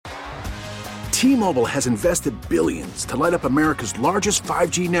T-Mobile has invested billions to light up America's largest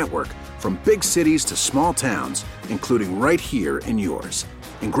 5G network, from big cities to small towns, including right here in yours.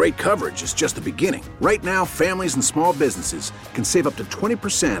 And great coverage is just the beginning. Right now, families and small businesses can save up to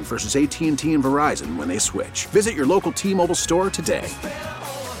 20% versus AT&T and Verizon when they switch. Visit your local T-Mobile store today.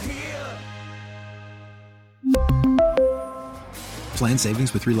 Plan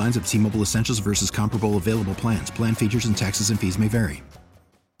savings with 3 lines of T-Mobile Essentials versus comparable available plans. Plan features and taxes and fees may vary.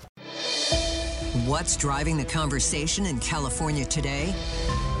 What's driving the conversation in California today?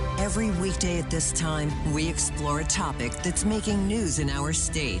 Every weekday at this time, we explore a topic that's making news in our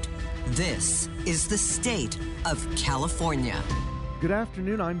state. This is the State of California. Good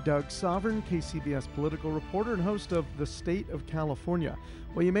afternoon, I'm Doug Sovern, KCBS political reporter and host of The State of California.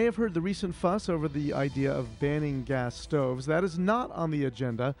 Well, you may have heard the recent fuss over the idea of banning gas stoves. That is not on the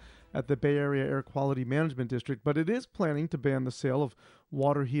agenda at the Bay Area Air Quality Management District, but it is planning to ban the sale of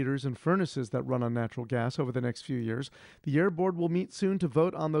water heaters and furnaces that run on natural gas over the next few years. The Air Board will meet soon to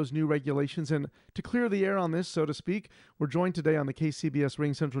vote on those new regulations, and to clear the air on this, so to speak, we're joined today on the KCBS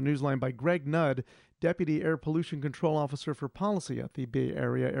Ring Central Newsline by Greg Nudd, Deputy Air Pollution Control Officer for Policy at the Bay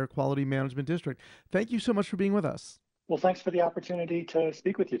Area Air Quality Management District. Thank you so much for being with us. Well, thanks for the opportunity to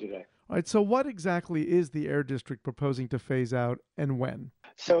speak with you today. All right, so what exactly is the Air District proposing to phase out and when?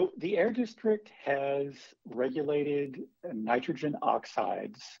 So the Air District has regulated nitrogen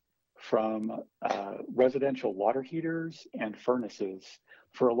oxides from residential water heaters and furnaces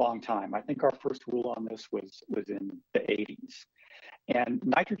for a long time. I think our first rule on this was in the 80s. And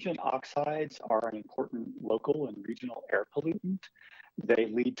nitrogen oxides are an important local and regional air pollutant. They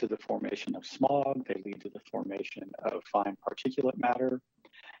lead to the formation of smog. They lead to the formation of fine particulate matter.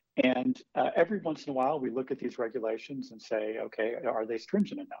 And every once in a while, we look at these regulations and say, okay, are they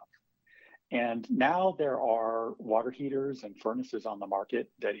stringent enough? And now there are water heaters and furnaces on the market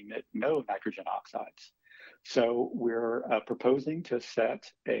that emit no nitrogen oxides. So we're proposing to set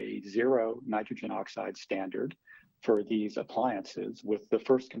a 0 nitrogen oxide standard for these appliances, with the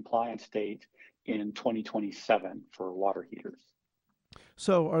first compliance date in 2027 for water heaters.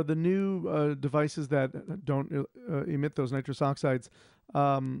 So are the new devices that don't emit those nitrous oxides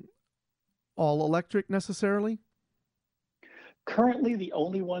all electric necessarily? Currently, the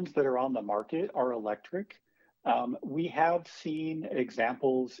only ones that are on the market are electric. We have seen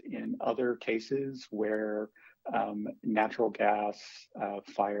examples in other cases where natural gas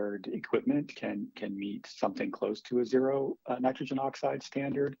fired equipment can meet something close to a 0 nitrogen oxide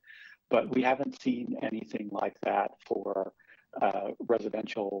standard, but we haven't seen anything like that for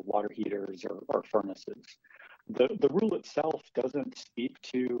residential water heaters or furnaces. The rule itself doesn't speak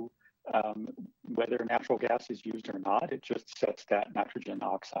to whether natural gas is used or not. It just sets that nitrogen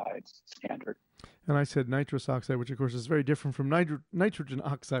oxides standard. And I said nitrous oxide, which of course is very different from nitrogen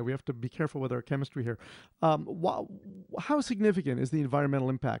oxide. We have to be careful with our chemistry here. How significant is the environmental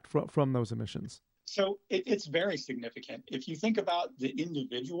impact from those emissions? So it's very significant. If you think about the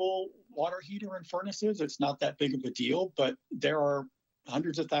individual water heater and furnaces, it's not that big of a deal, but there are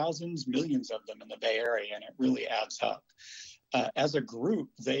hundreds of thousands, millions of them in the Bay Area, and it really adds up. As a group,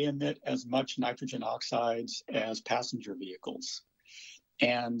 they emit as much nitrogen oxides as passenger vehicles.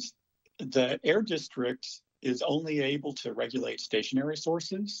 And the Air District is only able to regulate stationary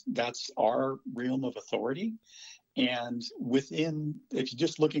sources. That's our realm of authority. And if you're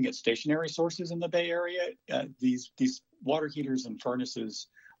just looking at stationary sources in the Bay Area, these water heaters and furnaces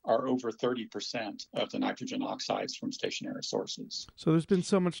are over 30% of the nitrogen oxides from stationary sources. So there's been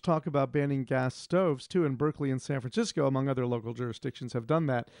so much talk about banning gas stoves, too, in Berkeley and San Francisco, among other local jurisdictions have done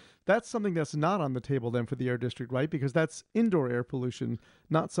that. That's something that's not on the table then for the Air District, right? Because that's indoor air pollution,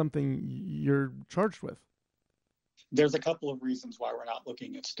 not something you're charged with. There's a couple of reasons why we're not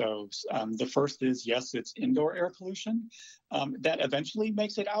looking at stoves. The first is, yes, it's indoor air pollution. That eventually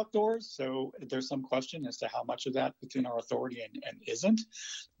makes it outdoors. So there's some question as to how much of that within our authority and isn't.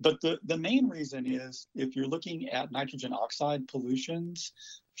 But the main reason is, if you're looking at nitrogen oxide pollutions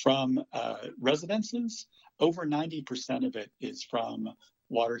from residences, over 90% of it is from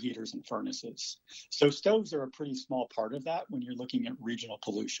water heaters and furnaces. So stoves are a pretty small part of that when you're looking at regional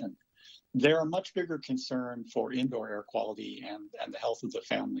pollution. They're a much bigger concern for indoor air quality and the health of the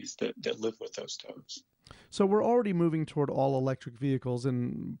families that live with those stoves. So we're already moving toward all electric vehicles,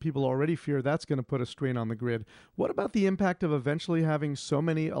 and people already fear that's going to put a strain on the grid. What about the impact of eventually having so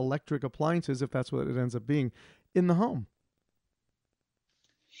many electric appliances, if that's what it ends up being, in the home?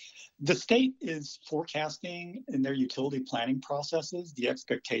 The state is forecasting in their utility planning processes the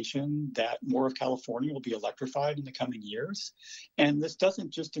expectation that more of California will be electrified in the coming years. And this doesn't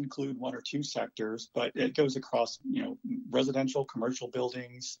just include one or two sectors, but it goes across, residential, commercial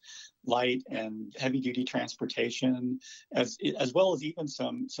buildings, light and heavy duty transportation, as well as even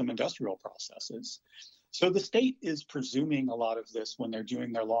some industrial processes. So the state is presuming a lot of this when they're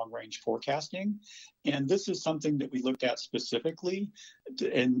doing their long-range forecasting. And this is something that we looked at specifically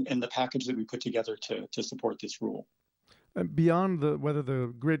in the package that we put together to support this rule. Beyond whether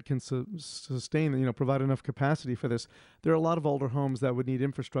the grid can sustain, provide enough capacity for this, there are a lot of older homes that would need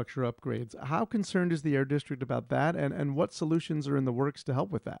infrastructure upgrades. How concerned is the Air District about that, and what solutions are in the works to help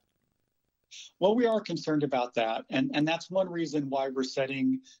with that? Well, we are concerned about that, and that's one reason why we're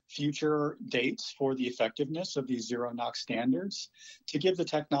setting future dates for the effectiveness of these zero NOx standards to give the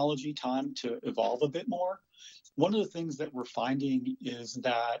technology time to evolve a bit more. One of the things that we're finding is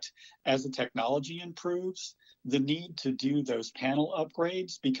that as the technology improves, the need to do those panel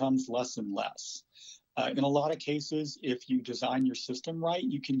upgrades becomes less and less. In a lot of cases, if you design your system right,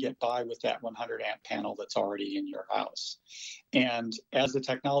 you can get by with that 100 amp panel that's already in your house. And as the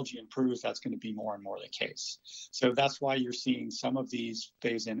technology improves, that's going to be more and more the case. So that's why you're seeing some of these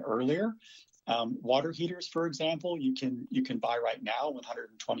phase in earlier. Water heaters, for example, you can buy right now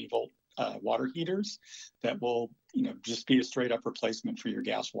 120 volt water heaters that will just be a straight up replacement for your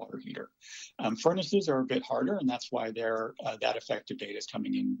gas water heater. Furnaces are a bit harder, and that's why that effective date is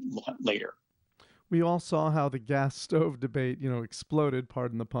coming in later. We all saw how the gas stove debate, exploded,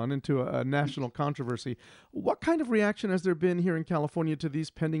 pardon the pun, into a national controversy. What kind of reaction has there been here in California to these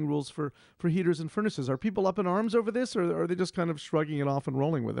pending rules for heaters and furnaces? Are people up in arms over this, or are they just kind of shrugging it off and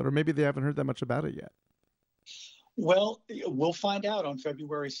rolling with it? Or maybe they haven't heard that much about it yet? Well, we'll find out on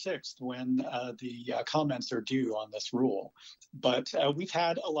February 6th when the comments are due on this rule. But we've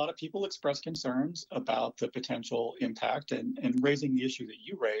had a lot of people express concerns about the potential impact and raising the issue that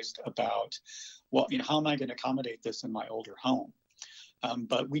you raised about, well, how am I going to accommodate this in my older home?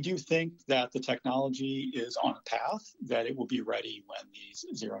 But we do think that the technology is on a path that it will be ready when these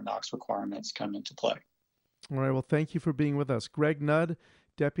zero NOx requirements come into play. All right. Well, thank you for being with us. Greg Nudd,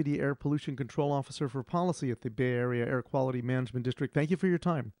 Deputy Air Pollution Control Officer for Policy at the Bay Area Air Quality Management District. Thank you for your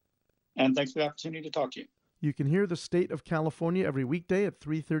time. And thanks for the opportunity to talk to you. You can hear the State of California every weekday at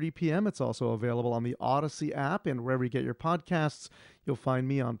 3:30 p.m. It's also available on the Odyssey app and wherever you get your podcasts. You'll find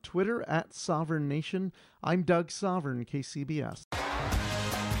me on Twitter at Sovern Nation. I'm Doug Sovern, KCBS.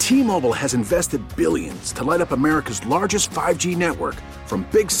 T-Mobile has invested billions to light up America's largest 5G network, from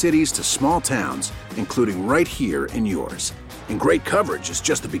big cities to small towns, including right here in yours. And great coverage is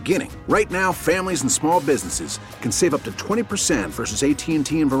just the beginning. Right now, families and small businesses can save up to 20% versus AT&T and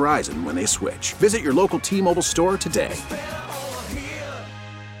Verizon when they switch. Visit your local T-Mobile store today.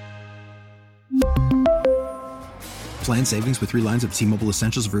 Plan savings with 3 lines of T-Mobile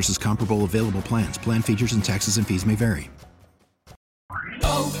Essentials versus comparable available plans. Plan features and taxes and fees may vary.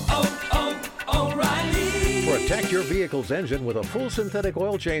 Protect your vehicle's engine with a full synthetic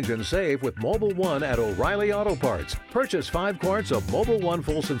oil change and save with Mobil 1 at O'Reilly Auto Parts. Purchase 5 quarts of Mobil 1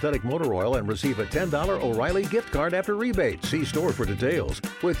 full synthetic motor oil and receive a $10 O'Reilly gift card after rebate. See store for details.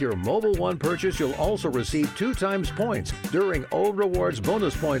 With your Mobil 1 purchase, you'll also receive 2 times points during O Rewards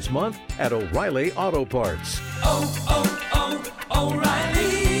Bonus Points Month at O'Reilly Auto Parts.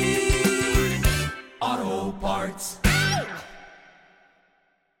 O'Reilly Auto Parts.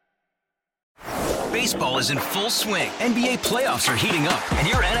 Baseball is in full swing. NBA playoffs are heating up, and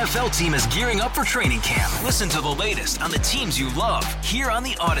your NFL team is gearing up for training camp. Listen to the latest on the teams you love here on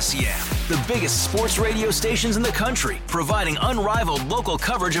the Odyssey app. The biggest sports radio stations in the country, providing unrivaled local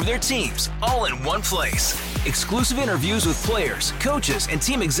coverage of their teams, all in one place. Exclusive interviews with players, coaches, and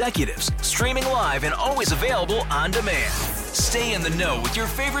team executives, streaming live and always available on demand. Stay in the know with your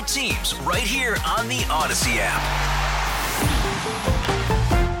favorite teams right here on the Odyssey app.